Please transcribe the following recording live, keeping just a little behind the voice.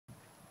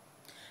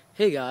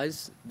Hey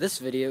guys, this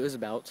video is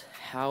about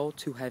how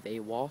to have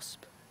a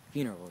wasp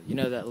funeral. You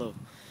know that little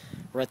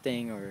red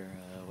thing or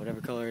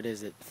whatever color it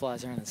is that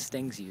flies around and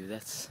stings you?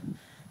 It's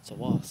a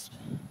wasp.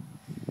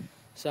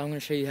 So I'm going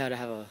to show you how to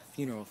have a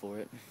funeral for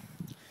it.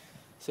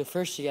 So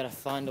first you got to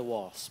find a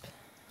wasp,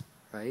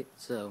 right?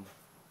 So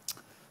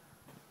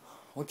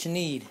what you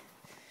need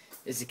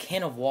is a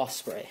can of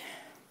wasp spray.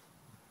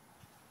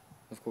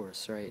 Of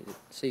course, right?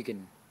 So you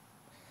can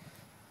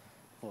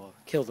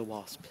kill the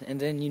wasp. And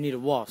then you need a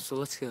wasp, so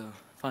let's go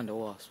find a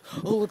wasp.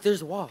 Oh, look,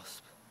 there's a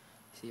wasp.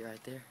 See it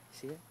right there?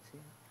 See it? See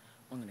it?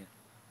 I'm gonna...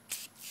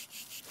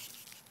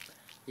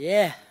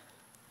 Yeah!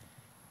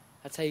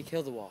 That's how you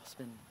kill the wasp,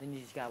 and then you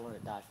just gotta let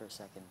it die for a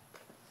second.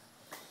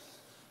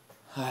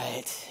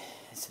 Alright.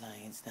 It's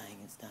dying, it's dying,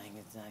 it's dying,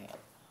 it's dying.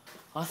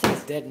 I think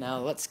it's dead now.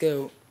 Let's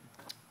go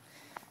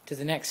to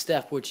the next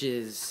step, which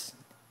is...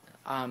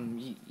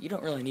 you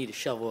don't really need a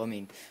shovel. I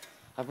mean,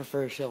 I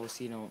prefer a shovel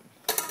so you don't...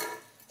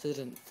 so it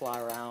doesn't fly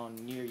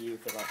around near you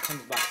if it like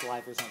comes back to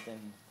life or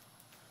something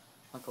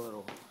like a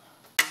little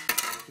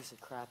piece of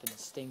crap and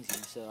it stings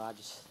you. So I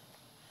just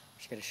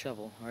get a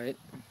shovel. Alright,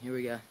 here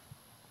we go.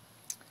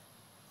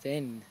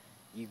 Then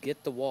you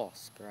get the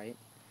wasp, right?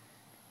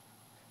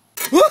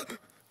 Oh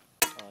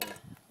yeah,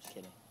 just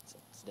kidding.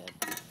 It's dead.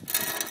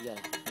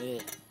 You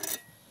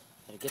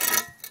gotta get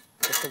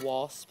the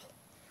wasp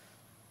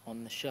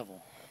on the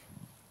shovel.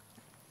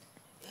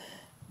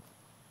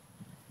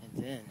 And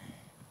then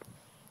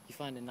you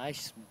find a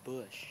nice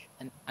bush.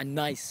 A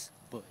nice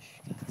bush.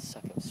 God, I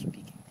suck at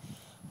speaking.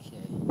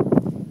 Okay.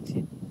 See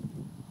it?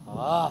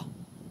 Ah!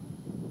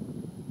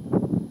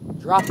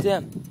 Dropped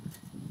him!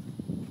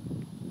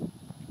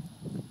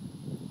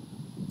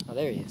 Oh,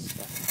 there he is.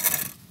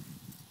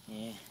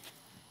 Yeah.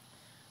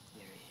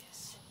 There he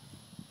is.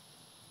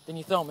 Then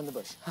you throw him in the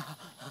bush.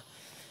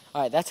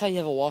 Alright, that's how you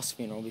have a wasp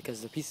funeral,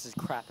 because the pieces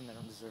of crap and they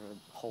don't deserve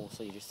a hole,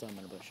 so you just throw them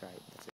in a bush. Alright, that's it.